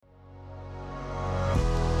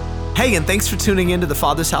Hey, and thanks for tuning in to the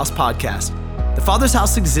Father's House podcast. The Father's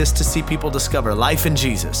House exists to see people discover life in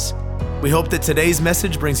Jesus. We hope that today's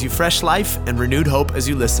message brings you fresh life and renewed hope as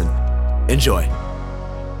you listen. Enjoy.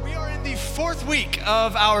 We are in the fourth week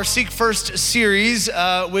of our Seek First series,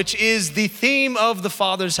 which is the theme of the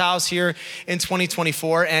Father's House here in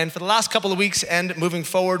 2024. And for the last couple of weeks and moving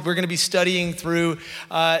forward, we're going to be studying through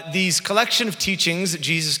these collection of teachings that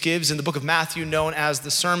Jesus gives in the book of Matthew, known as the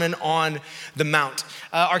Sermon on the Mount.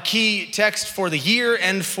 Our key text for the year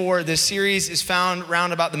and for this series is found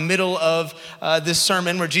around about the middle of this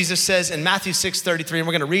sermon, where Jesus says in Matthew 6:33, and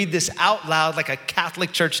we're going to read this out loud like a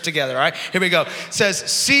Catholic church together, all right? Here we go. It says,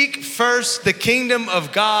 "Seek first the kingdom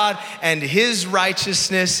of God and his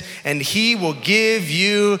righteousness, and he will give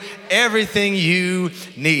you everything you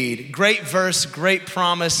need." Great verse, great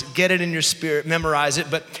promise. Get it in your spirit, memorize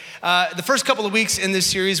it. But the first couple of weeks in this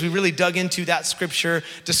series, we really dug into that scripture,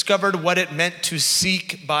 discovered what it meant to seek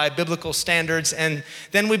by biblical standards, and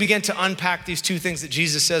then we began to unpack these two things that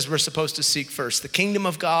Jesus says we're supposed to seek first: the kingdom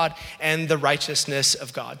of God and the righteousness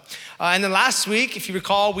of God. And then last week, if you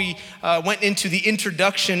recall, we went into the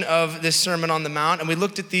introduction of this Sermon on the Mount, and we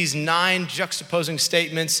looked at these 9 juxtaposing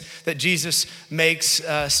statements that Jesus makes,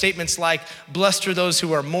 statements like, "Blessed are those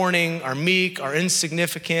who are mourning, are meek, are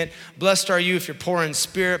insignificant. Blessed are you if you're poor in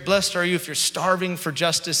spirit. Blessed are you if you're starving for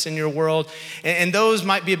justice in your world." And those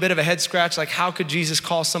might be a bit of a head scratch, like how could Jesus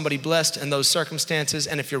call somebody blessed in those circumstances?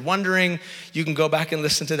 And if you're wondering, you can go back and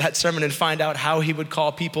listen to that sermon and find out how he would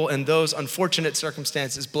call people in those unfortunate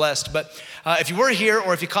circumstances blessed. But if you were here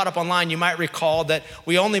or if you caught up online, you might recall that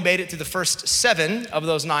we only made it through the first 7 of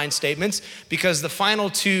those 9 statements because the final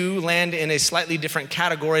 2 land in a slightly different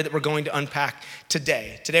category that we're going to unpack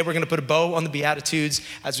today. Today we're going to put a bow on the Beatitudes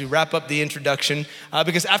as we wrap up the introduction,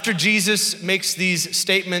 because after Jesus makes these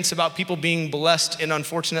statements about people being blessed in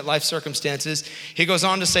unfortunate life circumstances, he goes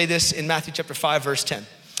on to say this in Matthew chapter 5, verse 10.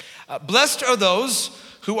 "Blessed are those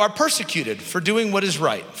who are persecuted for doing what is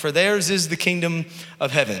right, for theirs is the kingdom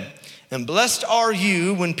of heaven. And blessed are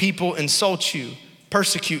you when people insult you,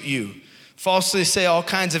 persecute you, falsely say all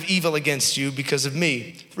kinds of evil against you because of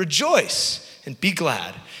me. Rejoice and be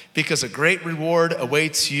glad, because a great reward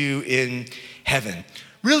awaits you in heaven."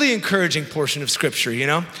 Really encouraging portion of scripture, you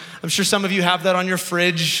know? I'm sure some of you have that on your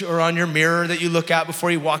fridge or on your mirror that you look at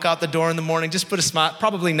before you walk out the door in the morning. Just put a smile.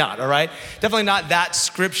 Probably not, all right? Definitely not that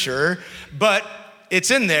scripture, but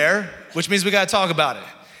it's in there, which means we got to talk about it.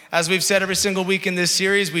 As we've said every single week in this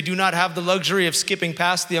series, we do not have the luxury of skipping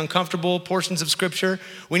past the uncomfortable portions of scripture.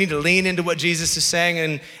 We need to lean into what Jesus is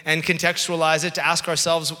saying and contextualize it to ask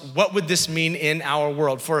ourselves, what would this mean in our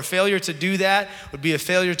world? For a failure to do that would be a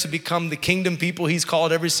failure to become the kingdom people he's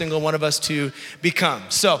called every single one of us to become.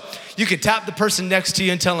 So you can tap the person next to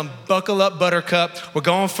you and tell them, buckle up, buttercup. We're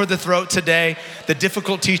going for the throat today, the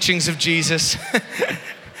difficult teachings of Jesus.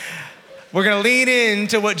 We're gonna lean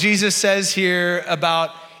into what Jesus says here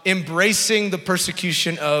about embracing the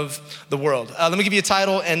persecution of the world. Let me give you a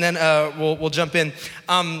title and then we'll jump in.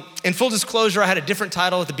 In full disclosure, I had a different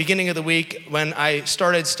title at the beginning of the week when I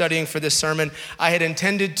started studying for this sermon. I had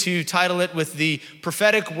intended to title it with the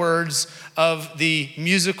prophetic words of the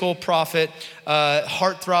musical prophet,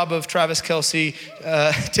 heartthrob of Travis Kelce,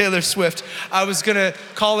 Taylor Swift. I was gonna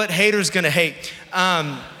call it Haters Gonna Hate.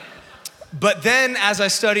 But then as I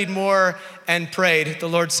studied more and prayed, the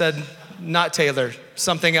Lord said, not Taylor,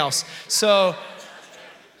 something else. So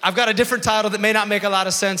I've got a different title that may not make a lot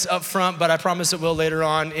of sense up front, but I promise it will later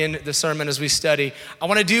on in the sermon as we study. I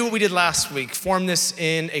want to do what we did last week, form this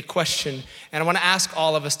in a question, and I want to ask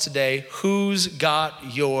all of us today, who's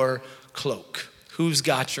got your cloak? Who's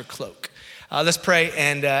got your cloak? Let's pray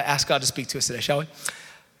and ask God to speak to us today, shall we?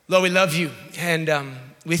 Lord, we love you, and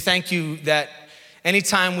we thank you that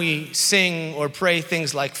anytime we sing or pray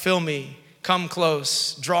things like fill me, come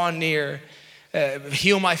close, draw near,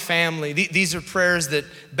 heal my family. These are prayers that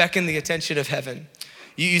beckon the attention of heaven.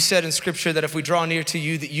 You said in scripture that if we draw near to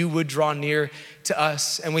you, that you would draw near to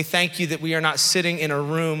us. And we thank you that we are not sitting in a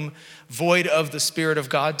room void of the Spirit of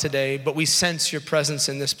God today, but we sense your presence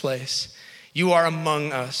in this place. You are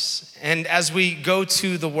among us. And as we go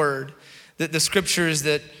to the word, the scriptures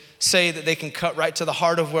that say that they can cut right to the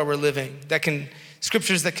heart of where we're living,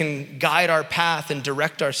 scriptures that can guide our path and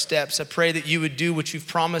direct our steps. I pray that you would do what you've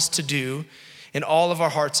promised to do in all of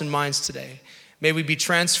our hearts and minds today. May we be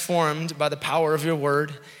transformed by the power of your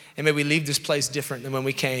word, and may we leave this place different than when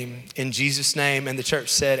we came. In Jesus' name, and the church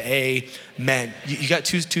said, amen. You got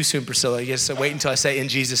too soon, Priscilla. You just wait until I say in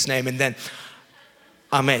Jesus' name, and then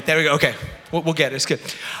amen. There we go, okay. We'll get it. It's good.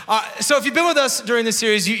 So if you've been with us during this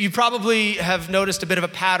series, you probably have noticed a bit of a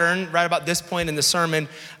pattern right about this point in the sermon.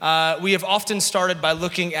 We have often started by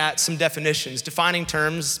looking at some definitions, defining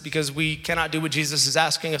terms, because we cannot do what Jesus is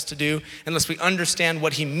asking us to do unless we understand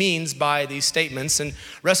what he means by these statements. And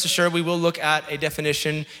rest assured, we will look at a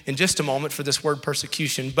definition in just a moment for this word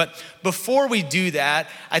persecution. But before we do that,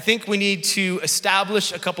 I think we need to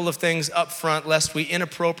establish a couple of things up front, lest we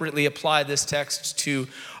inappropriately apply this text to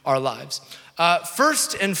our lives.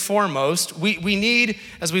 First and foremost, we need,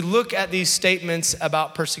 as we look at these statements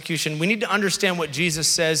about persecution, we need to understand what Jesus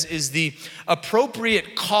says is the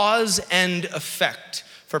appropriate cause and effect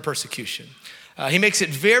for persecution. He makes it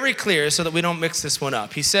very clear so that we don't mix this one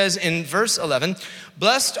up. He says in verse 11,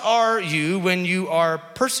 "Blessed are you when you are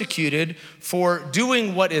persecuted for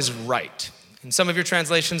doing what is right." In some of your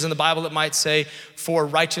translations in the Bible, it might say, "for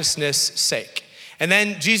righteousness' sake." And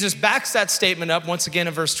then Jesus backs that statement up once again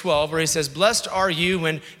in verse 12, where he says, "Blessed are you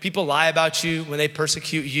when people lie about you, when they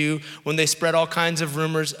persecute you, when they spread all kinds of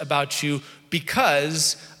rumors about you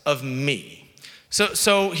because of me."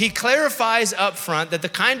 So he clarifies up front that the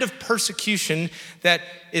kind of persecution that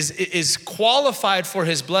is qualified for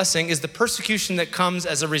his blessing is the persecution that comes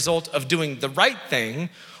as a result of doing the right thing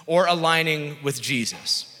or aligning with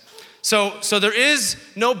Jesus. So there is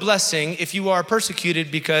no blessing if you are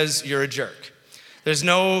persecuted because you're a jerk. There's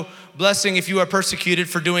no blessing if you are persecuted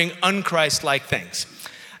for doing un-Christ-like things.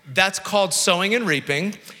 That's called sowing and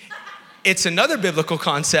reaping. It's another biblical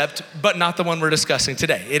concept, but not the one we're discussing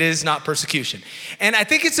today. It is not persecution. And I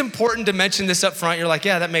think it's important to mention this up front. You're like,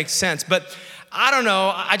 yeah, that makes sense. But I don't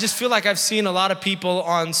know, I just feel like I've seen a lot of people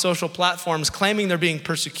on social platforms claiming they're being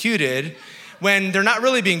persecuted when they're not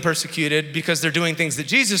really being persecuted because they're doing things that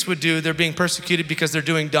Jesus would do. They're being persecuted because they're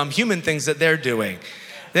doing dumb human things that they're doing.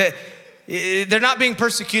 They're not being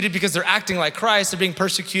persecuted because they're acting like Christ. They're being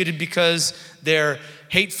persecuted because they're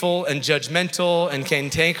hateful and judgmental and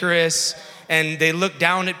cantankerous, and they look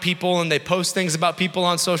down at people and they post things about people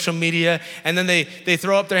on social media, and then they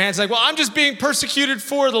throw up their hands like, well, I'm just being persecuted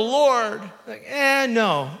for the Lord. Like,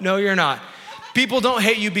 no, you're not. People don't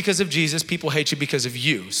hate you because of Jesus. People hate you because of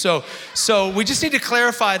you. So we just need to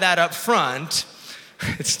clarify that up front.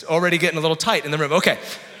 It's already getting a little tight in the room. Okay,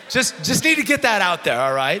 just need to get that out there,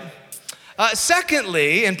 all right?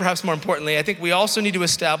 Secondly, and perhaps more importantly, I think we also need to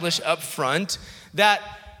establish up front that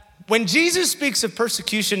when Jesus speaks of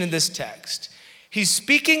persecution in this text, he's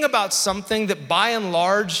speaking about something that by and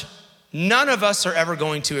large, none of us are ever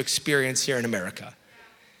going to experience here in America.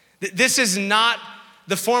 This is not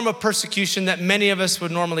the form of persecution that many of us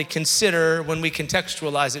would normally consider when we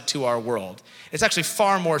contextualize it to our world. It's actually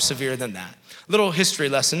far more severe than that. Little history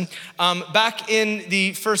lesson. Back in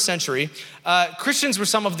the first century, Christians were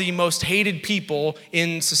some of the most hated people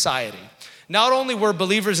in society. Not only were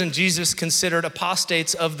believers in Jesus considered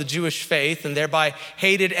apostates of the Jewish faith and thereby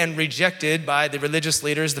hated and rejected by the religious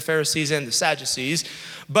leaders, the Pharisees and the Sadducees,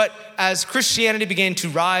 but as Christianity began to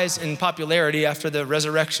rise in popularity after the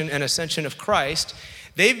resurrection and ascension of Christ,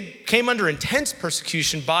 they came under intense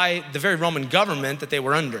persecution by the very Roman government that they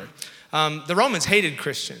were under. The Romans hated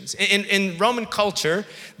Christians. In Roman culture,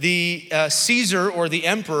 the Caesar or the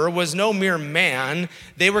emperor was no mere man.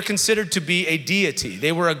 They were considered to be a deity.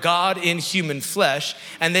 They were a god in human flesh,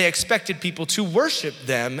 and they expected people to worship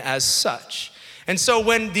them as such. And so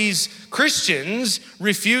when these Christians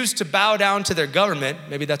refused to bow down to their government,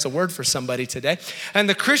 maybe that's a word for somebody today, and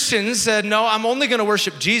the Christians said, no, I'm only gonna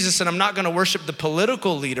worship Jesus and I'm not gonna worship the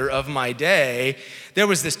political leader of my day, there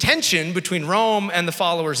was this tension between Rome and the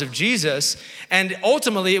followers of Jesus, and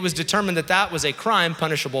ultimately it was determined that that was a crime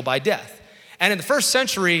punishable by death. And in the first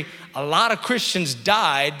century, a lot of Christians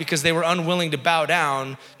died because they were unwilling to bow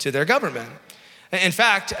down to their government. In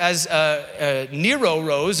fact, as Nero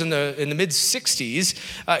rose in the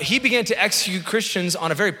mid-60s, he began to execute Christians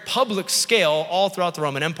on a very public scale all throughout the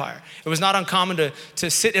Roman Empire. It was not uncommon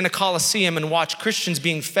to sit in a coliseum and watch Christians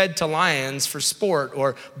being fed to lions for sport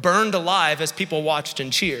or burned alive as people watched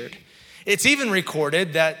and cheered. It's even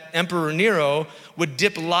recorded that Emperor Nero would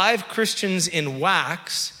dip live Christians in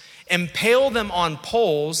wax, impale them on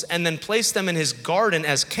poles, and then place them in his garden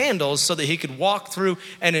as candles so that he could walk through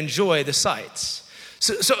and enjoy the sights.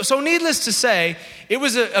 So needless to say, it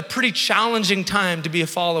was a pretty challenging time to be a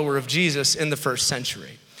follower of Jesus in the first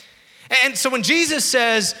century. And so when Jesus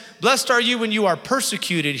says, blessed are you when you are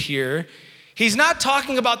persecuted here, he's not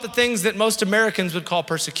talking about the things that most Americans would call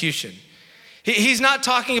persecution. He's not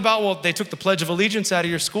talking about, well, they took the Pledge of Allegiance out of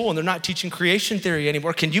your school and they're not teaching creation theory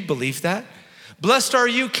anymore. Can you believe that? Blessed are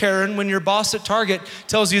you, Karen, when your boss at Target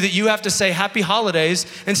tells you that you have to say happy holidays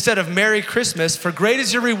instead of Merry Christmas, for great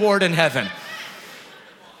is your reward in heaven.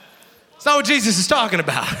 It's not what Jesus is talking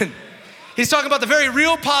about. He's talking about the very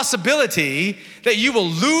real possibility that you will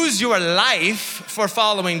lose your life for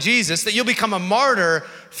following Jesus, that you'll become a martyr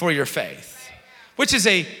for your faith, which is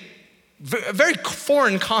a very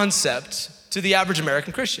foreign concept to the average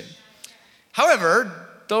American Christian. However,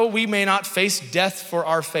 though we may not face death for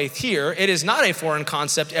our faith here, it is not a foreign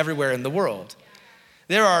concept everywhere in the world.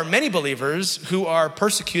 There are many believers who are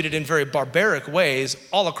persecuted in very barbaric ways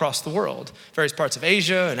all across the world, various parts of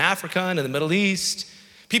Asia and Africa and in the Middle East.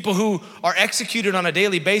 People who are executed on a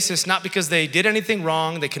daily basis, not because they did anything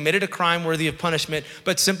wrong, they committed a crime worthy of punishment,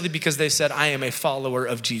 but simply because they said, I am a follower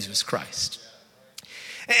of Jesus Christ.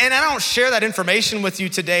 And I don't share that information with you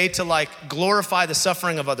today to glorify the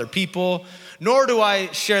suffering of other people, nor do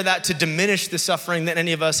I share that to diminish the suffering that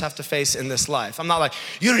any of us have to face in this life. I'm not like,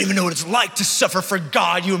 you don't even know what it's like to suffer for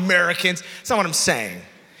God, you Americans. That's not what I'm saying.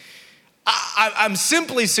 I'm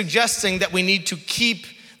simply suggesting that we need to keep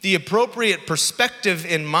the appropriate perspective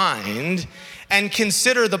in mind and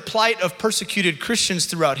consider the plight of persecuted Christians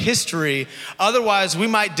throughout history. Otherwise, we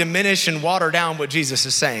might diminish and water down what Jesus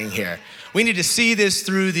is saying here. We need to see this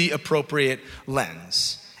through the appropriate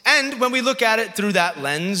lens. And when we look at it through that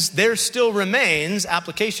lens, there still remains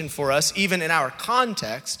application for us, even in our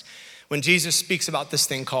context, when Jesus speaks about this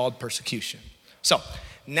thing called persecution. So,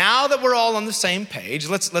 now that we're all on the same page,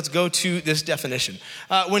 let's go to this definition.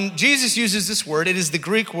 When Jesus uses this word, it is the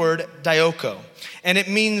Greek word dioko, and it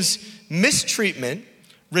means mistreatment,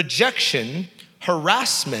 rejection,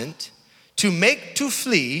 harassment, to make to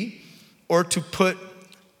flee, or to put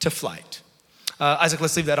to flight. Isaac,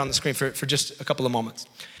 let's leave that on the screen for just a couple of moments.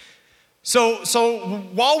 So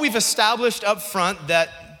while we've established up front that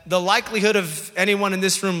the likelihood of anyone in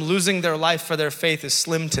this room losing their life for their faith is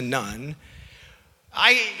slim to none,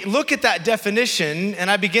 I look at that definition and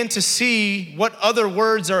I begin to see what other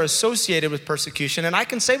words are associated with persecution. And I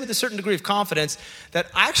can say with a certain degree of confidence that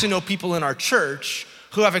I actually know people in our church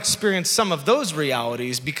who have experienced some of those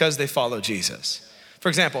realities because they follow Jesus. For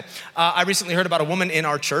example, I recently heard about a woman in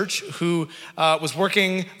our church who was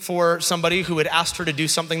working for somebody who had asked her to do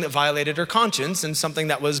something that violated her conscience and something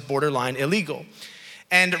that was borderline illegal.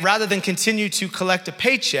 And rather than continue to collect a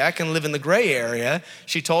paycheck and live in the gray area,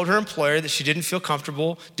 she told her employer that she didn't feel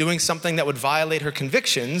comfortable doing something that would violate her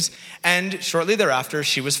convictions. And shortly thereafter,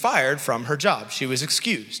 she was fired from her job. She was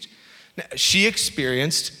excused. Now, she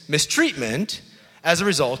experienced mistreatment as a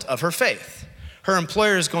result of her faith. Her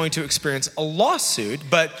employer is going to experience a lawsuit,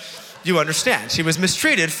 but you understand, she was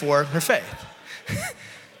mistreated for her faith.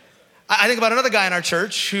 I think about another guy in our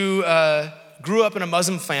church who grew up in a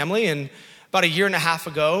Muslim family and about a year and a half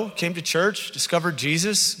ago, came to church, discovered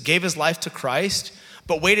Jesus, gave his life to Christ,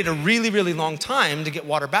 but waited a really, really long time to get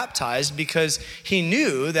water baptized because he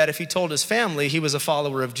knew that if he told his family he was a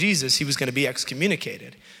follower of Jesus, he was going to be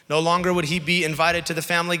excommunicated. No longer would he be invited to the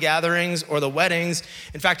family gatherings or the weddings.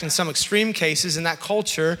 In fact, in some extreme cases in that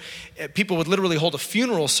culture, people would literally hold a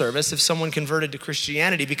funeral service if someone converted to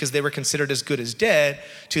Christianity because they were considered as good as dead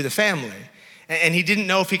to the family. And he didn't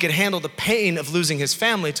know if he could handle the pain of losing his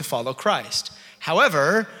family to follow Christ.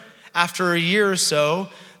 However, after a year or so,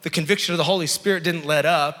 the conviction of the Holy Spirit didn't let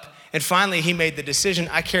up. And finally, he made the decision,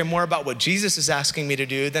 I care more about what Jesus is asking me to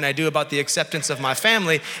do than I do about the acceptance of my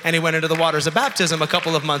family. And he went into the waters of baptism a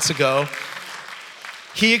couple of months ago.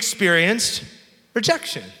 He experienced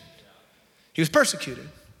rejection. He was persecuted.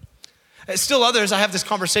 Still others, I have this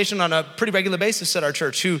conversation on a pretty regular basis at our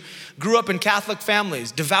church who grew up in Catholic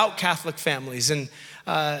families, devout Catholic families, and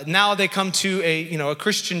now they come to a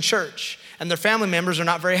Christian church, and their family members are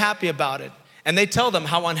not very happy about it. And they tell them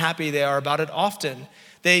how unhappy they are about it often.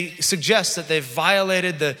 They suggest that they've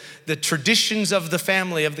violated the traditions of the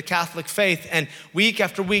family, of the Catholic faith, and week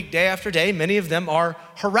after week, day after day, many of them are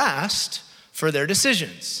harassed for their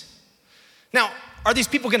decisions. Now, are these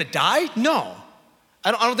people gonna die? No. I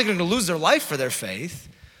don't think they're gonna lose their life for their faith,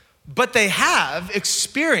 but they have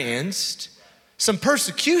experienced some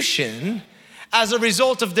persecution as a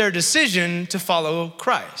result of their decision to follow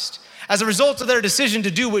Christ, as a result of their decision to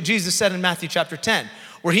do what Jesus said in Matthew chapter 10,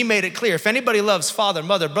 where he made it clear, if anybody loves father,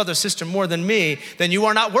 mother, brother, sister more than me, then you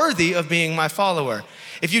are not worthy of being my follower.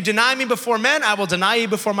 If you deny me before men, I will deny you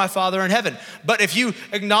before my Father in heaven. But if you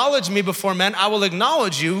acknowledge me before men, I will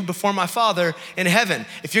acknowledge you before my Father in heaven.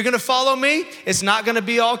 If you're gonna follow me, it's not gonna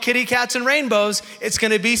be all kitty cats and rainbows. It's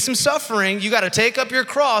gonna be some suffering. You gotta take up your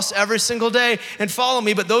cross every single day and follow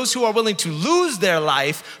me. But those who are willing to lose their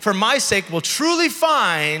life for my sake will truly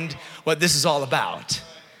find what this is all about.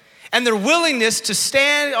 And their willingness to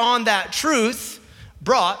stand on that truth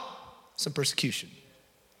brought some persecution.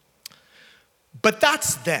 But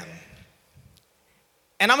that's them.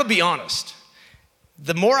 And I'm gonna be honest,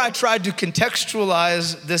 the more I tried to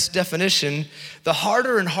contextualize this definition, the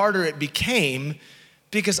harder and harder it became,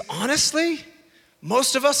 because honestly,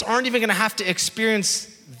 most of us aren't even gonna have to experience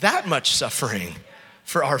that much suffering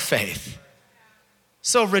for our faith.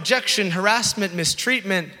 So rejection, harassment,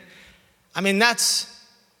 mistreatment, that's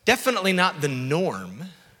definitely not the norm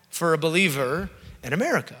for a believer in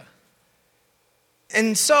America.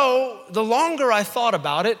 And so the longer I thought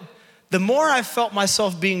about it, the more I felt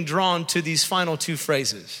myself being drawn to these final two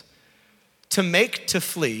phrases: to make to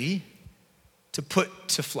flee, to put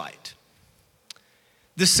to flight.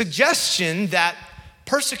 The suggestion that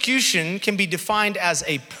persecution can be defined as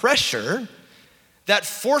a pressure that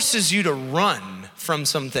forces you to run from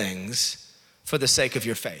some things for the sake of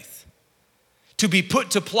your faith. To be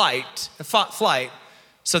put to flight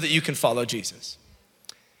so that you can follow Jesus.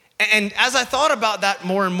 And as I thought about that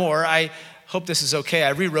more and more, I hope this is okay. I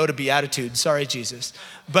rewrote a beatitude. Sorry, Jesus.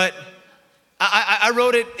 But I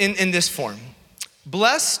wrote it in this form.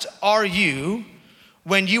 Blessed are you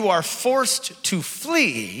when you are forced to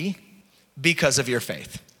flee because of your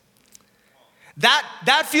faith.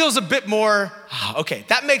 That feels a bit more, okay,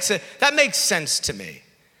 that makes sense to me.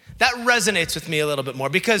 That resonates with me a little bit more,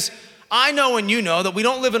 because I know and you know that we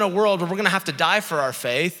don't live in a world where we're gonna have to die for our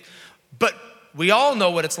faith, but we all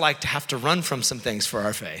know what it's like to have to run from some things for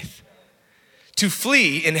our faith. To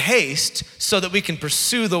flee in haste so that we can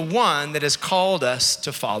pursue the one that has called us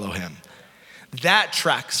to follow him. That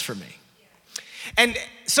tracks for me. And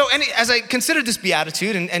so as I considered this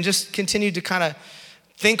beatitude and just continued to kind of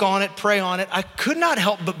think on it, pray on it, I could not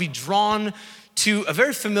help but be drawn to a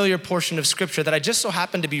very familiar portion of scripture that I just so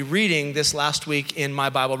happened to be reading this last week in my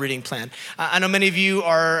Bible reading plan. I know many of you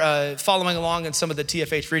are following along in some of the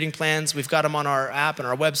TFH reading plans. We've got them on our app and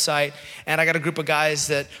our website. And I got a group of guys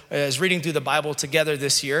that is reading through the Bible together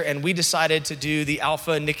this year. And we decided to do the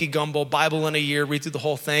Alpha Nicky Gumbel Bible in a year, read through the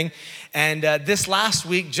whole thing. And this last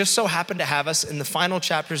week just so happened to have us in the final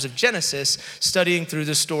chapters of Genesis, studying through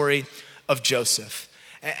the story of Joseph.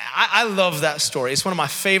 I love that story. It's one of my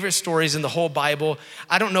favorite stories in the whole Bible.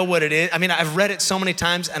 I don't know what it is. I've read it so many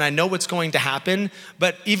times and I know what's going to happen,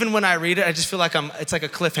 but even when I read it, I just feel like it's like a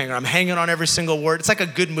cliffhanger. I'm hanging on every single word. It's like a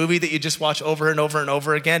good movie that you just watch over and over and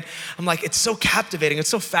over again. I'm like, it's so captivating. It's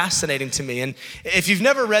so fascinating to me. And if you've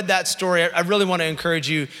never read that story, I really want to encourage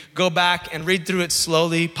you, go back and read through it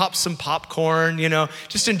slowly, pop some popcorn,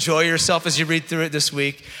 just enjoy yourself as you read through it this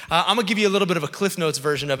week. I'm gonna give you a little bit of a Cliff Notes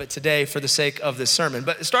version of it today for the sake of this sermon.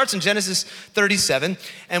 But it starts in Genesis 37,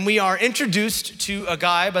 and we are introduced to a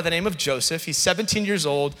guy by the name of Joseph. He's 17 years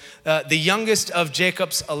old, the youngest of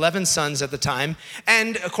Jacob's 11 sons at the time,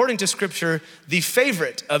 and according to scripture, the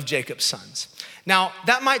favorite of Jacob's sons. Now,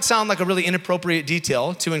 that might sound like a really inappropriate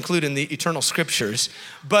detail to include in the eternal scriptures,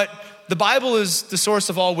 but the Bible is the source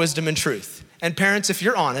of all wisdom and truth. And parents, if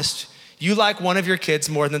you're honest, you like one of your kids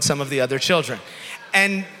more than some of the other children.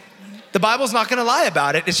 And the Bible's not gonna lie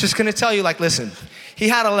about it. It's just gonna tell you, listen, he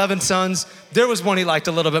had 11 sons. There was one he liked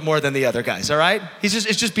a little bit more than the other guys, all right? It's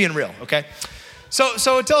just being real, okay?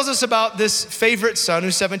 So it tells us about this favorite son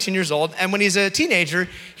who's 17 years old. And when he's a teenager,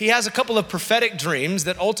 he has a couple of prophetic dreams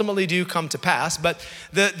that ultimately do come to pass. But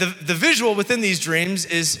the visual within these dreams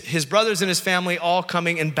is his brothers and his family all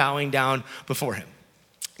coming and bowing down before him.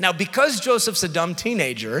 Now, because Joseph's a dumb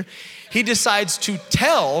teenager, he decides to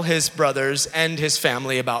tell his brothers and his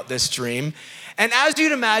family about this dream. And as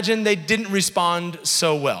you'd imagine, they didn't respond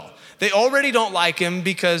so well. They already don't like him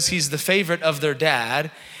because he's the favorite of their dad.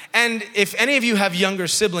 And if any of you have younger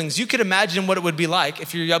siblings, you could imagine what it would be like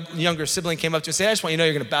if your younger sibling came up to you and said, I just want you to know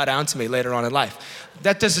you're gonna bow down to me later on in life.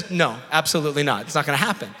 No, absolutely not. It's not gonna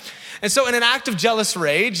happen. And so in an act of jealous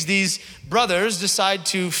rage, these brothers decide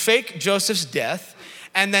to fake Joseph's death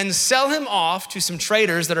and then sell him off to some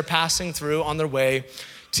traders that are passing through on their way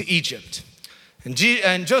to Egypt. And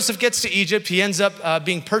Joseph gets to Egypt. He ends up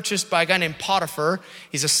being purchased by a guy named Potiphar.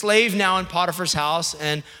 He's a slave now in Potiphar's house,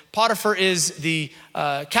 and Potiphar is the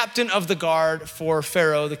captain of the guard for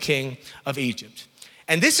Pharaoh, the king of Egypt.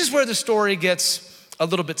 And this is where the story gets a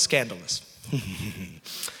little bit scandalous.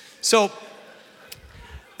 So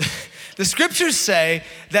the scriptures say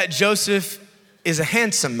that Joseph is a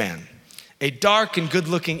handsome man, a dark and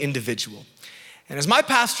good-looking individual. And as my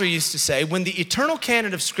pastor used to say, when the eternal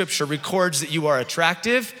canon of scripture records that you are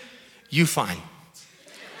attractive, you fine.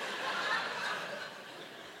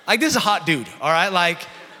 This is a hot dude, all right?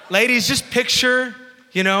 Ladies, just picture,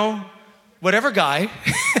 whatever guy.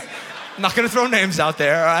 I'm not gonna throw names out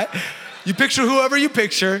there, all right? You picture whoever you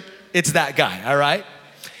picture, it's that guy, all right?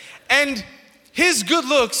 And His good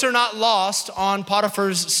looks are not lost on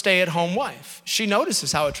Potiphar's stay-at-home wife. She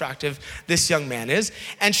notices how attractive this young man is,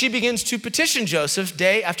 and she begins to petition Joseph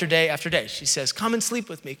day after day after day. She says, come and sleep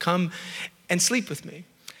with me, come and sleep with me.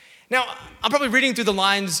 Now, I'm probably reading through the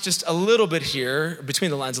lines just a little bit here,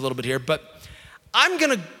 between the lines a little bit here, but I'm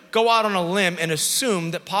gonna go out on a limb and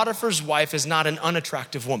assume that Potiphar's wife is not an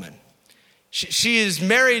unattractive woman. She is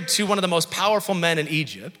married to one of the most powerful men in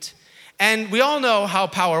Egypt, and we all know how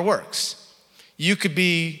power works. You could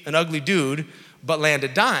be an ugly dude, but land a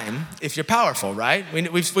dime if you're powerful, right?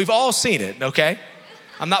 We've all seen it, okay?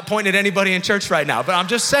 I'm not pointing at anybody in church right now, but I'm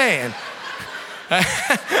just saying.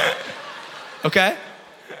 Okay?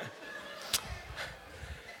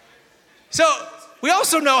 So we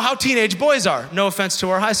also know how teenage boys are. No offense to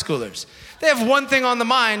our high schoolers. They have one thing on the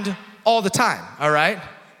mind all the time, all right?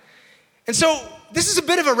 And so this is a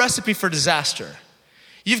bit of a recipe for disaster.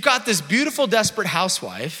 You've got this beautiful, desperate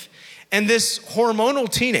housewife and this hormonal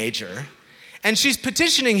teenager, and she's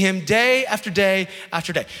petitioning him day after day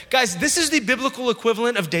after day. Guys, this is the biblical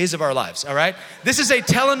equivalent of Days of Our Lives, all right? This is a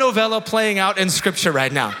telenovela playing out in scripture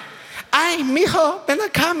right now. Ay, mijo, ven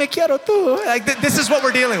acá, me quiero tú. Like, this is what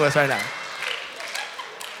we're dealing with right now.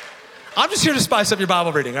 I'm just here to spice up your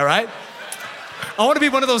Bible reading, all right? I want to be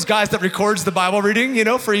one of those guys that records the Bible reading,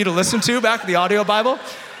 for you to listen to back in the audio Bible.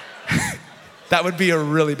 That would be a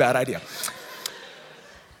really bad idea.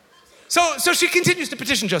 So she continues to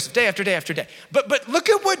petition Joseph day after day after day. But look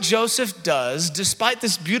at what Joseph does despite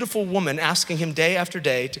this beautiful woman asking him day after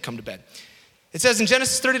day to come to bed. It says in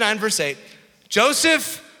Genesis 39, verse 8,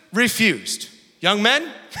 Joseph refused. Young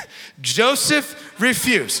men, Joseph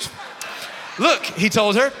refused. Look, he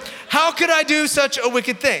told her, how could I do such a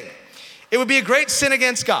wicked thing? It would be a great sin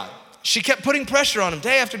against God. She kept putting pressure on him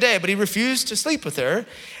day after day, but he refused to sleep with her,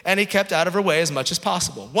 and he kept out of her way as much as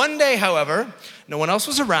possible. One day, however, no one else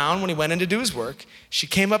was around when he went in to do his work. She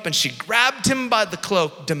came up and she grabbed him by the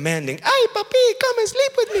cloak, demanding, "Ay, papi, come and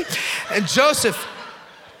sleep with me." And Joseph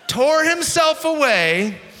tore himself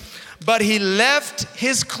away, but he left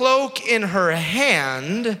his cloak in her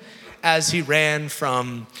hand as he ran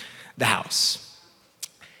from the house.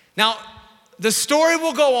 Now, the story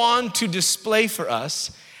will go on to display for us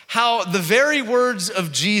how the very words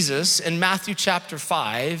of Jesus in Matthew chapter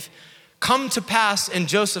 5 come to pass in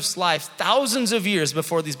Joseph's life thousands of years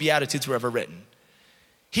before these Beatitudes were ever written.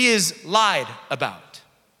 He is lied about,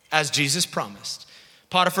 as Jesus promised.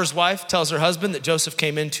 Potiphar's wife tells her husband that Joseph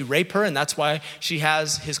came in to rape her, and that's why she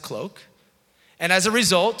has his cloak. And as a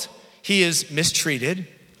result, he is mistreated,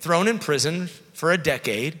 thrown in prison for a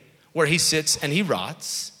decade, where he sits and he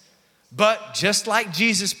rots. But just like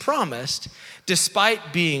Jesus promised,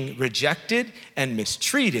 despite being rejected and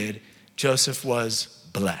mistreated, Joseph was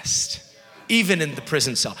blessed, even in the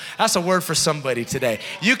prison cell. That's a word for somebody today.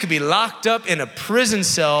 You could be locked up in a prison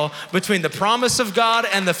cell between the promise of God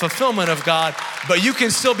and the fulfillment of God, but you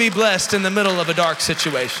can still be blessed in the middle of a dark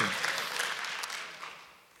situation.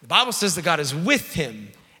 The Bible says that God is with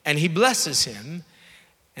him and he blesses him.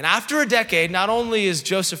 And after a decade, not only is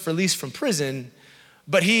Joseph released from prison,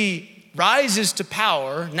 but he rises to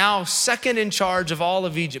power, now second in charge of all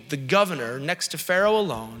of Egypt, the governor next to Pharaoh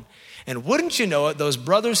alone. And wouldn't you know it, those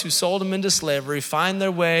brothers who sold him into slavery find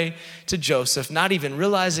their way to Joseph, not even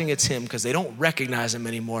realizing it's him because they don't recognize him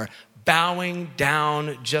anymore, bowing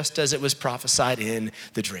down just as it was prophesied in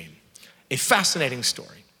the dream. A fascinating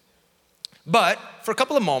story. But for a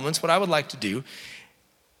couple of moments, what I would like to do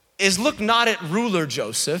is look not at ruler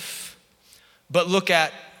Joseph, but look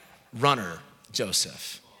at runner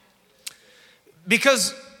Joseph.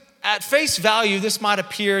 Because at face value, this might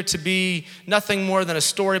appear to be nothing more than a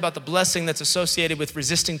story about the blessing that's associated with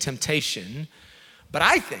resisting temptation. But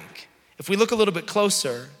I think if we look a little bit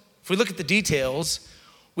closer, if we look at the details,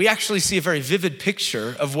 we actually see a very vivid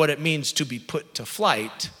picture of what it means to be put to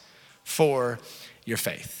flight for your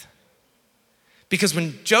faith. Because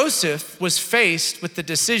when Joseph was faced with the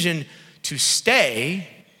decision to stay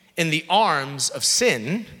in the arms of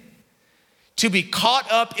sin, to be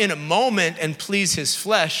caught up in a moment and please his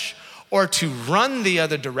flesh, or to run the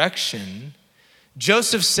other direction,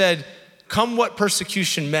 Joseph said, come what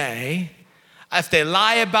persecution may, if they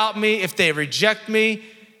lie about me, if they reject me,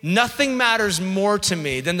 nothing matters more to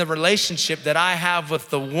me than the relationship that I have with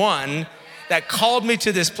the one that called me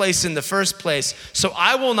to this place in the first place. So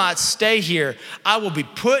I will not stay here. I will be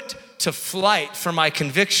put to flight for my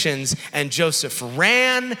convictions. And Joseph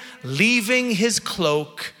ran, leaving his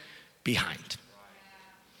cloak behind.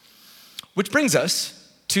 Which brings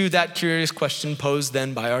us to that curious question posed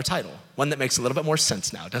then by our title, one that makes a little bit more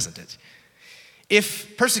sense now, doesn't it?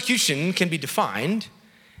 If persecution can be defined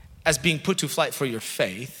as being put to flight for your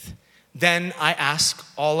faith, then I ask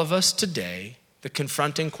all of us today the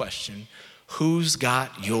confronting question, who's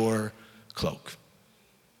got your cloak?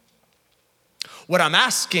 What I'm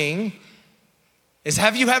asking is,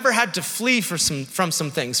 have you ever had to flee from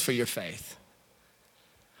some things for your faith?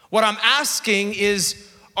 What I'm asking is,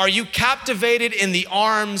 are you captivated in the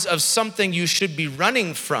arms of something you should be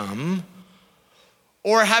running from?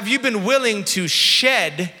 Or have you been willing to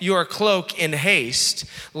shed your cloak in haste,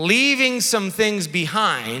 leaving some things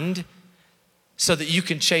behind so that you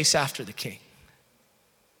can chase after the King?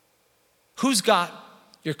 Who's got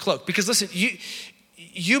your cloak? Because listen,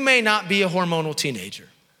 you may not be a hormonal teenager.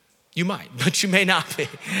 You might, but you may not be.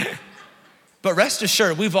 But rest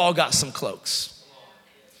assured, we've all got some cloaks.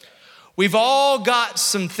 We've all got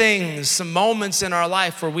some things, some moments in our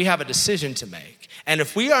life where we have a decision to make. And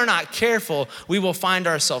if we are not careful, we will find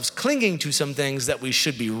ourselves clinging to some things that we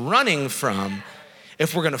should be running from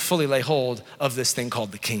if we're gonna fully lay hold of this thing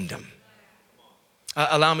called the kingdom.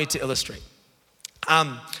 Allow me to illustrate.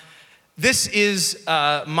 This is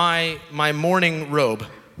my morning robe.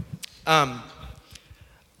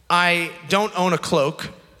 I don't own a cloak,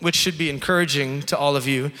 which should be encouraging to all of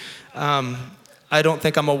you. I don't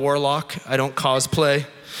think I'm a warlock. I don't cosplay.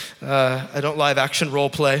 I don't live action role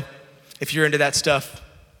play. If you're into that stuff.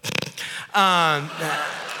 I'm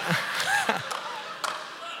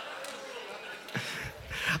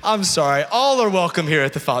sorry, all are welcome here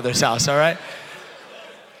at the Father's house, all right?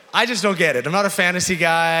 I just don't get it. I'm not a fantasy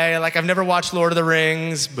guy. Like, I've never watched Lord of the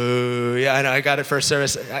Rings. Boo. Yeah, I know, I got it first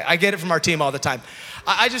service. I get it from our team all the time.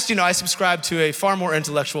 I just, I subscribe to a far more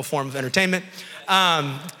intellectual form of entertainment.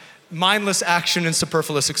 Mindless action and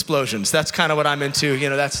superfluous explosions. That's kind of what I'm into.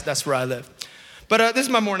 That's where I live. But this is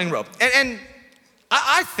my morning robe. And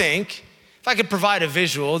I think, if I could provide a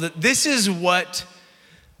visual, that this is what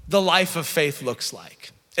the life of faith looks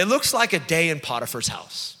like. It looks like a day in Potiphar's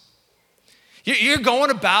house. You're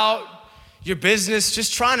going about your business,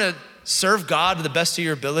 just trying to serve God to the best of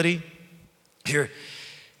your ability. You're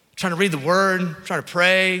trying to read the word, trying to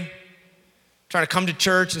pray, trying to come to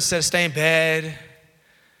church instead of stay in bed,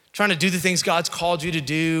 trying to do the things God's called you to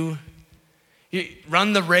do. You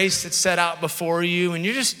run the race that's set out before you, and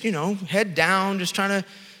you're just, head down, just trying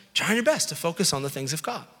your best to focus on the things of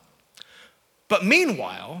God. But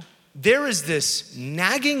meanwhile, there is this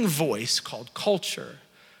nagging voice called culture,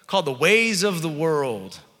 called the ways of the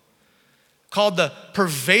world, called the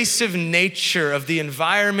pervasive nature of the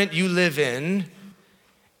environment you live in,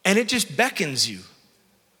 and it just beckons you.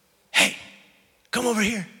 Hey, come over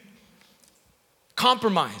here.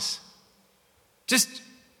 Compromise. Just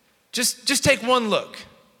take one look,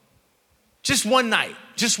 just one night,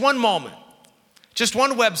 just one moment, just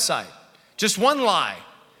one website, just one lie,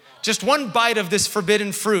 just one bite of this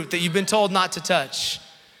forbidden fruit that you've been told not to touch.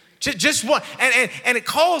 Just one, and it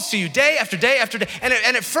calls to you day after day after day. And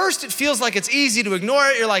at first it feels like it's easy to ignore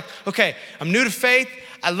it. You're like, okay, I'm new to faith.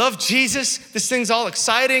 I love Jesus. This thing's all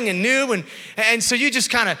exciting and new. And so you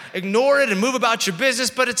just kind of ignore it and move about your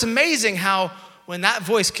business. But it's amazing how when that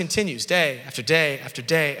voice continues day after day after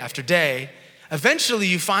day after day, eventually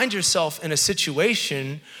you find yourself in a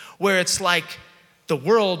situation where it's like the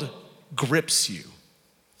world grips you.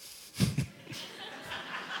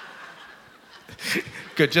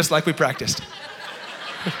 Good, just like we practiced.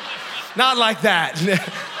 Not like that. You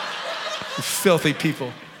filthy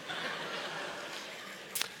people.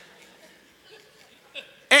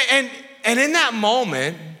 And in that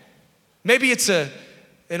moment, maybe it's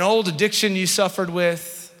an old addiction you suffered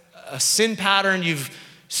with, a sin pattern you've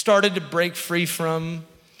started to break free from,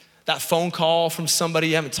 that phone call from somebody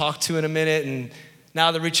you haven't talked to in a minute, and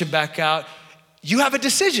now they're reaching back out. You have a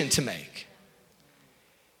decision to make.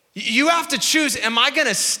 You have to choose, am I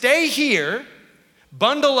gonna stay here,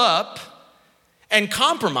 bundle up, and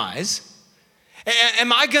compromise?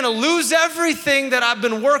 Am I gonna lose everything that I've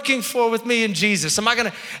been working for with me in Jesus? Am I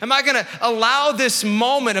gonna allow this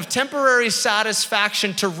moment of temporary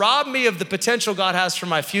satisfaction to rob me of the potential God has for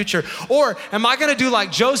my future? Or am I gonna do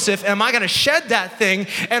like Joseph? Am I gonna shed that thing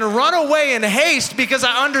and run away in haste because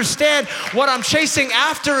I understand what I'm chasing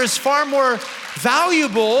after is far more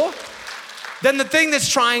valuable than the thing that's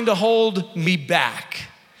trying to hold me back?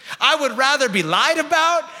 I would rather be lied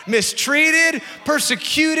about, mistreated,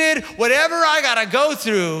 persecuted, whatever I gotta go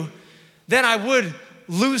through, than I would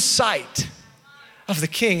lose sight of the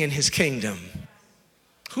King and his kingdom.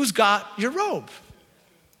 Who's got your robe?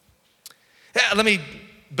 Let me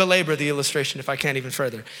belabor the illustration if I can even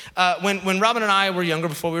further. When Robin and I were younger,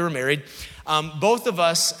 before we were married, both of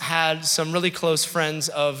us had some really close friends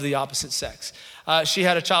of the opposite sex. She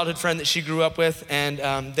had a childhood friend that she grew up with,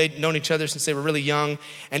 and they'd known each other since they were really young.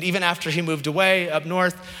 And even after he moved away up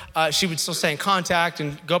north, she would still stay in contact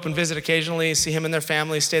and go up and visit occasionally, see him and their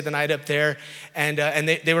family, stay the night up there, and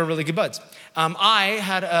they were really good buds. I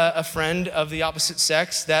had a friend of the opposite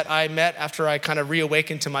sex that I met after I kind of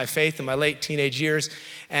reawakened to my faith in my late teenage years.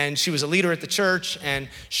 And she was a leader at the church, and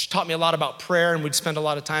she taught me a lot about prayer, and we'd spend a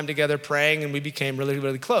lot of time together praying, and we became really,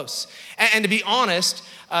 really close. And to be honest,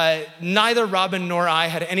 neither Robin nor I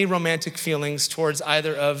had any romantic feelings towards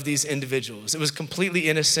either of these individuals. It was completely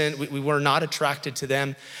innocent. We were not attracted to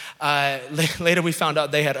them. Later we found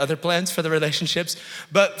out they had other plans for the relationships.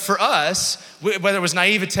 But for us, whether it was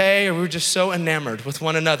naivete or we were just so enamored with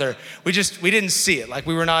one another, we didn't see it. Like,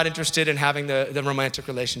 we were not interested in having the romantic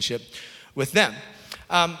relationship with them.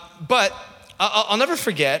 But I'll never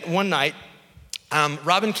forget one night,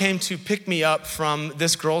 Robin came to pick me up from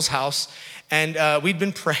this girl's house, and we'd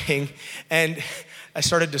been praying, and I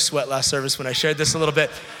started to sweat last service when I shared this a little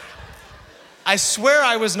bit. I swear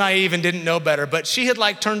I was naive and didn't know better, but she had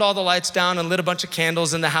turned all the lights down and lit a bunch of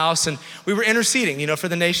candles in the house, and we were interceding, for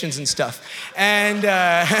the nations and stuff. And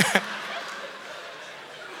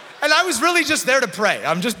and I was really just there to pray.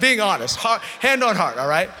 I'm just being honest, hand on heart, all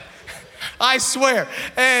right? I swear.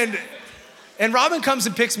 And Robin comes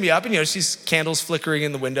and picks me up, and she's candles flickering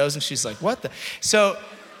in the windows, and she's like, what the? So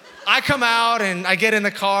I come out and I get in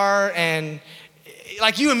the car, and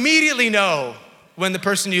you immediately know when the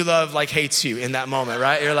person you love hates you in that moment,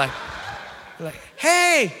 right? You're like,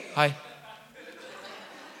 hey, hi.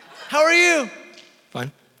 How are you?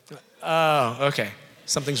 Fine. Oh, okay.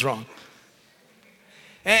 Something's wrong.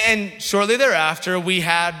 And shortly thereafter, we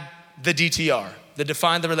had the DTR, the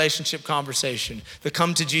define the relationship conversation, the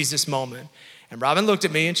come to Jesus moment. And Robin looked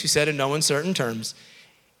at me and she said in no uncertain terms,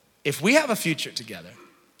 if we have a future together,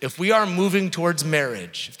 if we are moving towards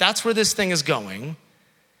marriage, if that's where this thing is going,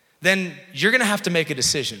 then you're gonna have to make a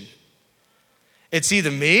decision. It's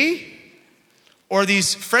either me or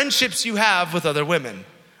these friendships you have with other women,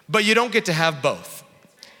 but you don't get to have both.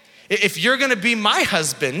 If you're gonna be my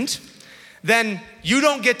husband, then you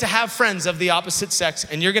don't get to have friends of the opposite sex,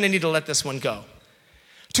 and you're gonna need to let this one go.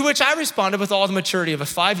 To which I responded with all the maturity of a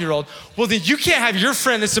 5-year-old, well, then you can't have your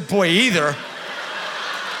friend that's a boy either.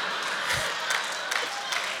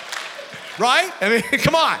 Right? I mean,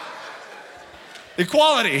 come on.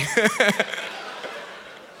 Equality.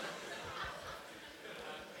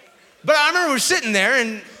 But I remember we were sitting there,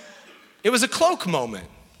 and it was a Cloak moment.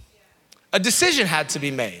 A decision had to be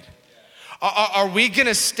made. Are we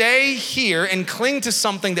gonna stay here and cling to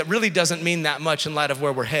something that really doesn't mean that much in light of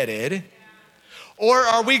where we're headed? Or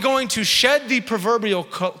are we going to shed the proverbial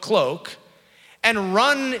cloak and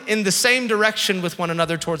run in the same direction with one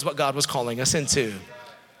another towards what God was calling us into?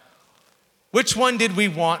 Which one did we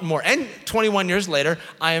want more? And 21 years later,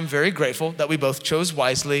 I am very grateful that we both chose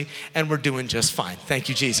wisely, and we're doing just fine. Thank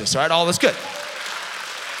you, Jesus. All right, all is good.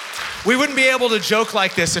 We wouldn't be able to joke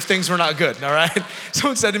like this if things were not good, all right?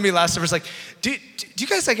 Someone said to me last service, do you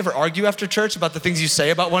guys ever argue after church about the things you say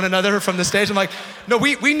about one another from the stage? I'm like, no,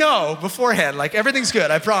 we know beforehand, everything's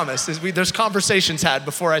good, I promise. There's conversations had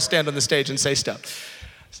before I stand on the stage and say stuff.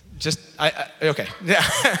 Okay, yeah.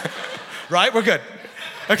 Right, we're good.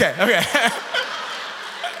 Okay.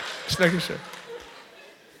 Just making sure.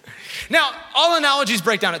 Now, all analogies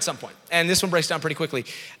break down at some point, and this one breaks down pretty quickly.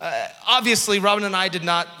 Obviously, Robin and I did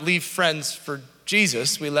not leave friends for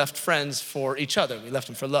Jesus. We left friends for each other. We left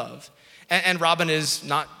them for love. And Robin is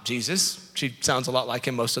not Jesus. She sounds a lot like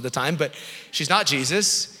him most of the time, but she's not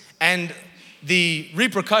Jesus. And the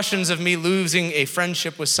repercussions of me losing a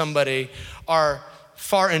friendship with somebody are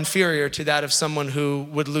far inferior to that of someone who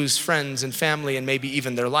would lose friends and family and maybe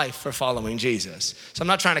even their life for following Jesus. So I'm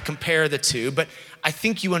not trying to compare the two, but I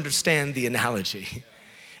think you understand the analogy.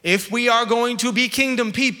 If we are going to be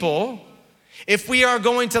kingdom people, if we are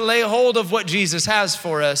going to lay hold of what Jesus has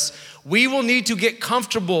for us, we will need to get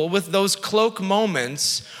comfortable with those cloak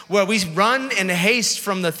moments where we run in haste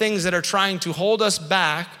from the things that are trying to hold us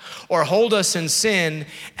back or hold us in sin,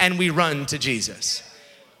 and we run to Jesus.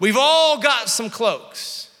 We've all got some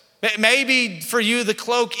cloaks. Maybe for you, the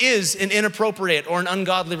cloak is an inappropriate or an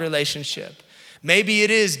ungodly relationship. Maybe it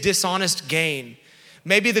is dishonest gain.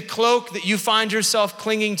 Maybe the cloak that you find yourself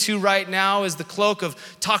clinging to right now is the cloak of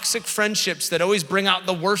toxic friendships that always bring out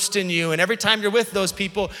the worst in you. And every time you're with those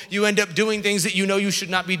people, you end up doing things that you know you should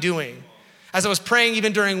not be doing. As I was praying,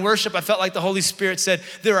 even during worship, I felt like the Holy Spirit said,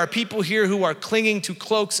 there are people here who are clinging to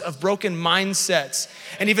cloaks of broken mindsets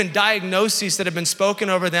and even diagnoses that have been spoken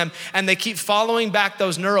over them, and they keep following back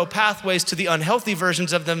those neural pathways to the unhealthy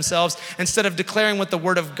versions of themselves instead of declaring what the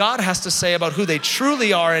Word of God has to say about who they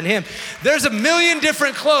truly are in Him. There's a million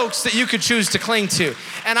different cloaks that you could choose to cling to,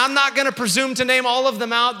 and I'm not gonna presume to name all of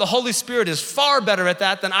them out. The Holy Spirit is far better at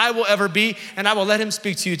that than I will ever be, and I will let Him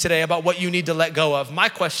speak to you today about what you need to let go of. My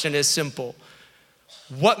question is simple.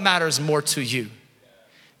 What matters more to you?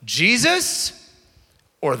 Jesus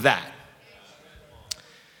or that?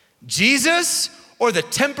 Jesus or the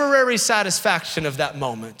temporary satisfaction of that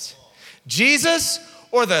moment? Jesus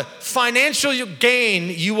or the financial gain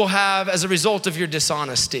you will have as a result of your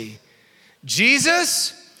dishonesty?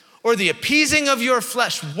 Jesus or the appeasing of your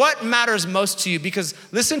flesh? What matters most to you? Because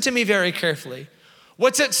listen to me very carefully.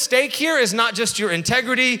 What's at stake here is not just your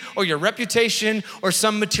integrity or your reputation or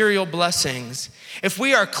some material blessings. If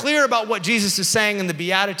we are clear about what Jesus is saying in the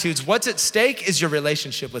Beatitudes, what's at stake is your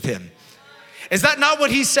relationship with Him. Is that not what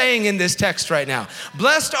He's saying in this text right now?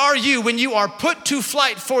 Blessed are you when you are put to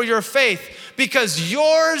flight for your faith, because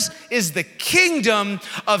yours is the kingdom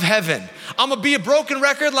of heaven. I'm gonna be a broken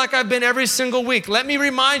record like I've been every single week. Let me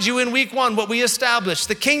remind you in week 1 what we established.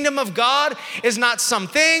 The kingdom of God is not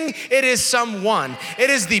something, it is someone. It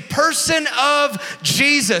is the person of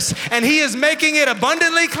Jesus, and He is making it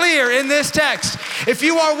abundantly clear in this text. If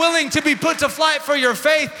you are willing to be put to flight for your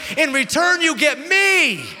faith, in return you get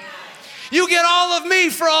me. You get all of me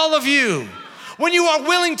for all of you. When you are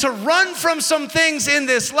willing to run from some things in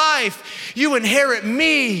this life, you inherit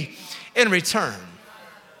me in return.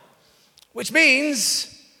 Which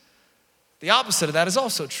means the opposite of that is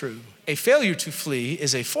also true. A failure to flee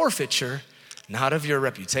is a forfeiture, not of your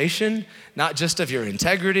reputation, not just of your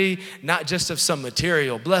integrity, not just of some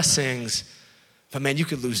material blessings, but man, you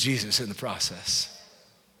could lose Jesus in the process.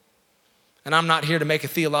 And I'm not here to make a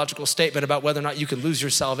theological statement about whether or not you could lose your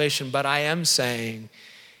salvation, but I am saying,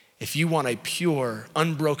 if you want a pure,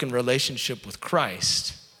 unbroken relationship with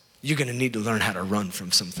Christ, you're gonna need to learn how to run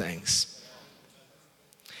from some things.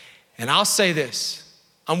 And I'll say this,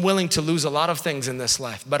 I'm willing to lose a lot of things in this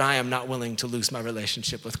life, but I am not willing to lose my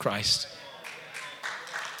relationship with Christ.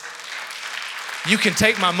 You can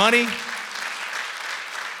take my money,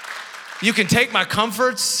 you can take my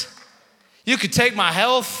comforts, you could take my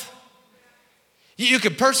health, you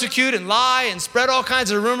could persecute and lie and spread all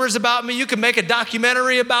kinds of rumors about me. You could make a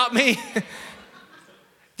documentary about me.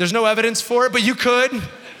 There's no evidence for it, but you could.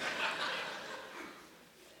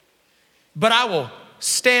 But I will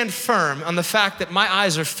stand firm on the fact that my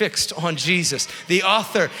eyes are fixed on Jesus, the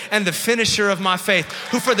author and the finisher of my faith,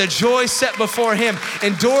 who for the joy set before Him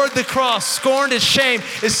endured the cross, scorned its shame,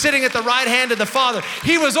 is sitting at the right hand of the Father.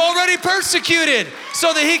 He was already persecuted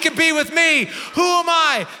so that He could be with me. Who am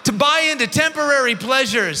I to buy into temporary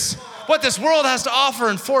pleasures, what this world has to offer,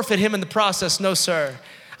 and forfeit Him in the process? No, sir.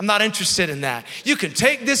 I'm not interested in that. You can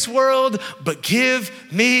take this world, but give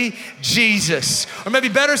me Jesus. Or maybe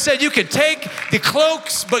better said, you can take the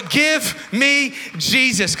cloaks, but give me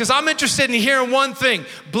Jesus. Because I'm interested in hearing one thing.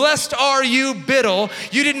 Blessed are you, Bittle.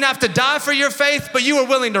 You didn't have to die for your faith, but you were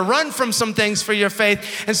willing to run from some things for your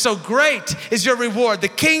faith. And so great is your reward. The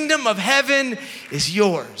kingdom of heaven is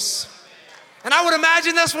yours. And I would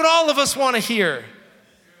imagine that's what all of us want to hear.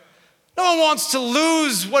 No one wants to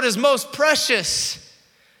lose what is most precious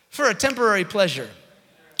for a temporary pleasure,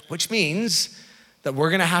 which means that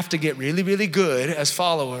we're gonna have to get really, really good as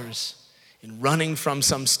followers in running from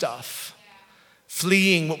some stuff,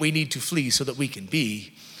 fleeing what we need to flee so that we can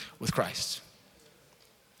be with Christ.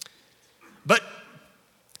 But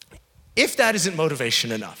if that isn't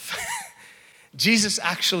motivation enough, Jesus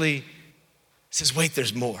actually says, wait,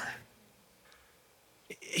 there's more.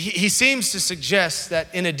 He seems to suggest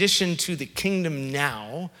that in addition to the kingdom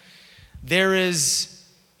now, there is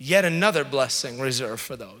yet another blessing reserved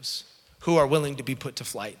for those who are willing to be put to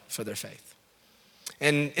flight for their faith.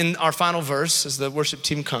 And in our final verse, as the worship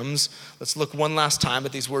team comes, let's look one last time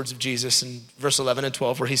at these words of Jesus in verse 11 and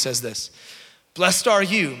 12, where He says this: blessed are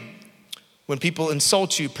you when people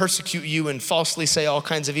insult you, persecute you, and falsely say all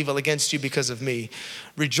kinds of evil against you because of me.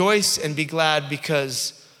 Rejoice and be glad,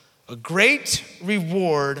 because a great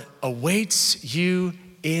reward awaits you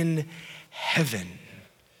in heaven.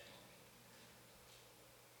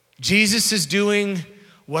 Jesus is doing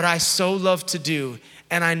what I so love to do.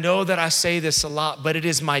 And I know that I say this a lot, but it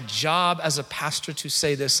is my job as a pastor to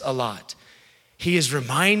say this a lot. He is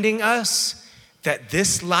reminding us that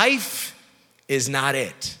this life is not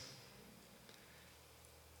it.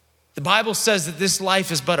 The Bible says that this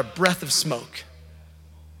life is but a breath of smoke.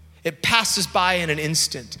 It passes by in an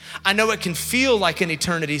instant. I know it can feel like an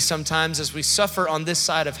eternity sometimes as we suffer on this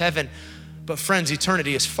side of heaven, but friends,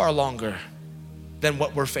 eternity is far longer than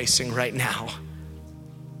what we're facing right now.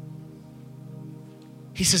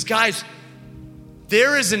 He says, guys,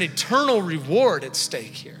 there is an eternal reward at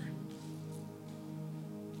stake here.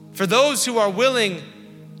 For those who are willing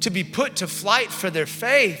to be put to flight for their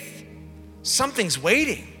faith, something's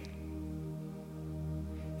waiting.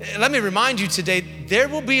 Let me remind you today, there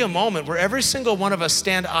will be a moment where every single one of us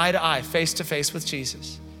stand eye to eye, face to face with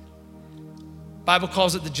Jesus. The Bible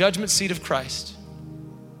calls it the judgment seat of Christ.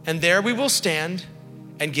 And there we will stand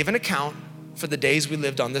and give an account for the days we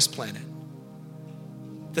lived on this planet.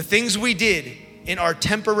 The things we did in our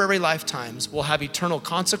temporary lifetimes will have eternal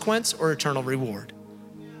consequence or eternal reward.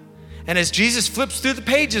 And as Jesus flips through the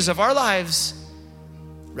pages of our lives,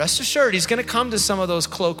 rest assured, he's gonna come to some of those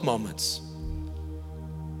cloak moments.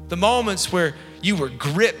 The moments where you were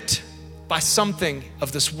gripped by something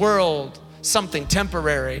of this world, something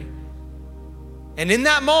temporary. And in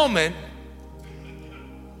that moment,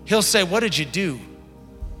 he'll say, what did you do?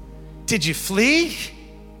 Did you flee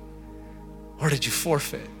or did you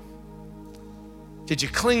forfeit? Did you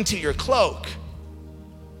cling to your cloak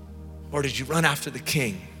or did you run after the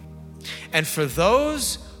king? And for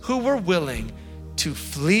those who were willing to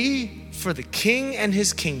flee for the king and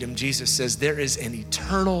his kingdom, Jesus says there is an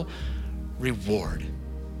eternal reward.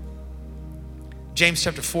 James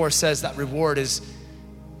chapter 4 says that reward is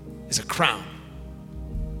a crown.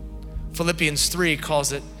 Philippians 3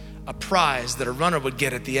 calls it a prize that a runner would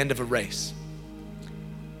get at the end of a race.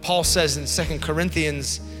 Paul says in 2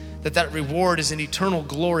 Corinthians that reward is an eternal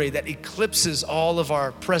glory that eclipses all of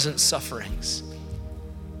our present sufferings.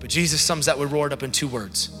 But Jesus sums that reward up in 2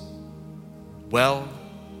 words. Well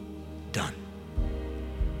done.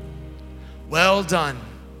 Well done,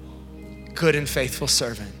 good and faithful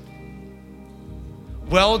servant.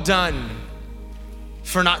 Well done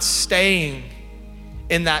for not staying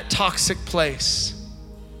in that toxic place,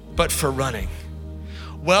 but for running.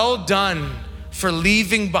 Well done for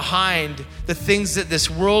leaving behind the things that this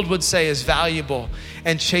world would say is valuable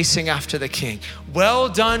and chasing after the king. Well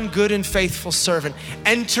done, good and faithful servant.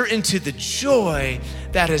 Enter into the joy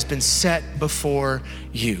that has been set before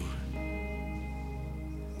you.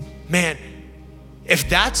 Man, if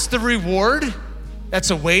that's the reward that's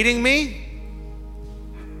awaiting me,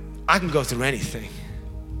 I can go through anything.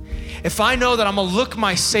 If I know that I'm gonna look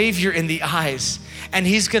my Savior in the eyes and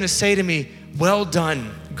he's gonna say to me, well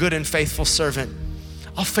done, good and faithful servant,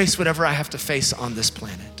 I'll face whatever I have to face on this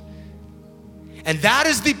planet. And that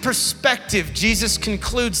is the perspective Jesus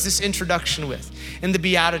concludes this introduction with in the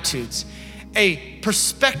Beatitudes. A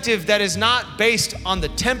perspective that is not based on the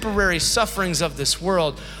temporary sufferings of this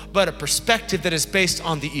world, but a perspective that is based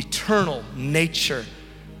on the eternal nature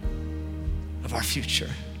of our future.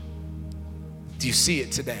 Do you see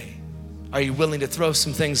it today? Are you willing to throw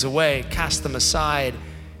some things away, cast them aside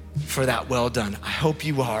for that well done? I hope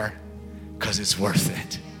you are, because it's worth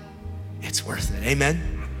it. It's worth it.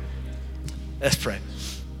 Amen? Let's pray.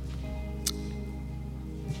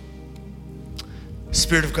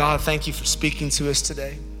 Spirit of God, thank you for speaking to us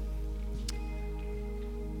today.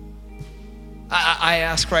 I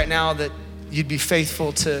ask right now that you'd be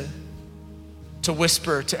faithful to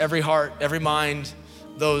whisper to every heart, every mind,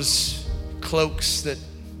 those cloaks that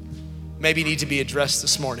maybe need to be addressed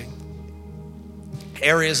this morning.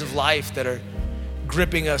 Areas of life that are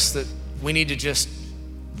gripping us that we need to just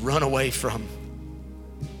run away from.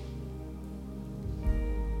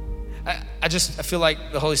 I feel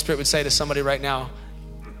like the Holy Spirit would say to somebody right now,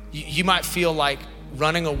 you might feel like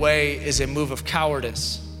running away is a move of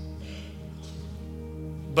cowardice,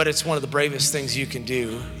 but it's one of the bravest things you can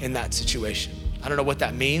do in that situation. I don't know what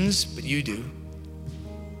that means, but you do.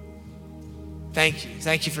 Thank you.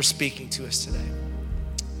 Thank you for speaking to us today.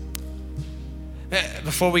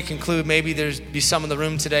 Before we conclude, maybe there'd be some in the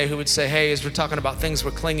room today who would say, hey, as we're talking about things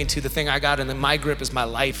we're clinging to, the thing I got in my grip is my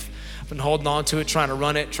life. I've been holding on to it, trying to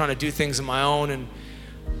run it, trying to do things on my own, and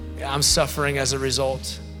I'm suffering as a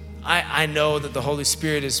result. I know that the Holy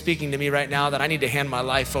Spirit is speaking to me right now that I need to hand my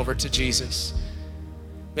life over to Jesus.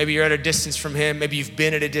 Maybe you're at a distance from him. Maybe you've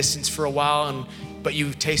been at a distance for a while, but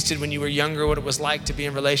you tasted when you were younger what it was like to be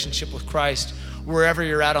in relationship with Christ. Wherever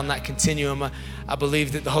you're at on that continuum, I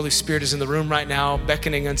believe that the Holy Spirit is in the room right now,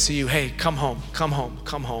 beckoning unto you, hey, come home, come home,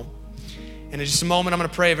 come home. And in just a moment, I'm gonna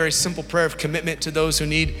pray a very simple prayer of commitment to those who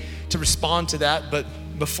need to respond to that. But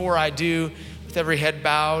before I do, with every head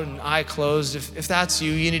bowed and eye closed, if that's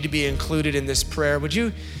you, you need to be included in this prayer. Would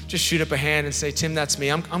you just shoot up a hand and say, Tim, that's me.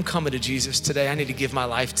 I'm coming to Jesus today. I need to give my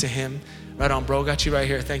life to him. Right on, bro. Got you right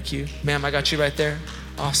here. Thank you. Ma'am, I got you right there.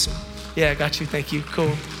 Awesome. Yeah, I got you. Thank you.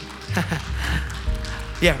 Cool.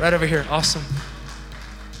 Yeah, right over here. Awesome.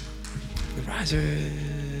 The riser.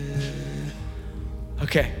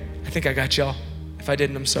 Okay, I think I got y'all. If I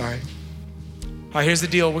didn't, I'm sorry. All right, here's the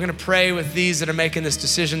deal. We're gonna pray with these that are making this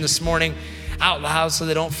decision this morning out loud so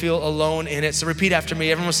they don't feel alone in it. So repeat after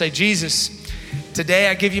me. Everyone will say, Jesus, today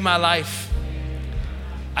I give you my life.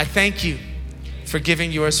 I thank you for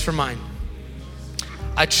giving yours for mine.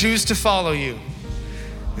 I choose to follow you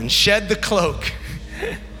and shed the cloak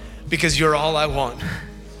because you're all I want.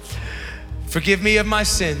 Forgive me of my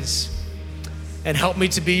sins and help me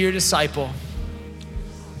to be your disciple.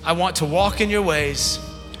 I want to walk in your ways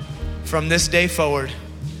from this day forward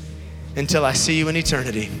until I see you in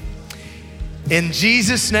eternity. In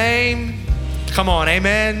Jesus' name, come on,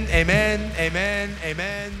 amen, amen, amen,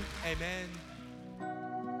 amen, amen.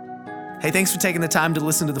 Hey, thanks for taking the time to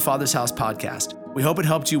listen to the Father's House podcast. We hope it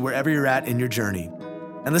helped you wherever you're at in your journey.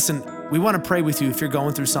 And listen, we want to pray with you if you're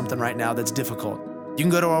going through something right now that's difficult. You can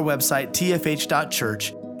go to our website,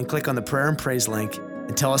 tfh.church, and click on the prayer and praise link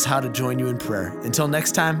and tell us how to join you in prayer. Until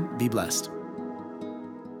next time, be blessed.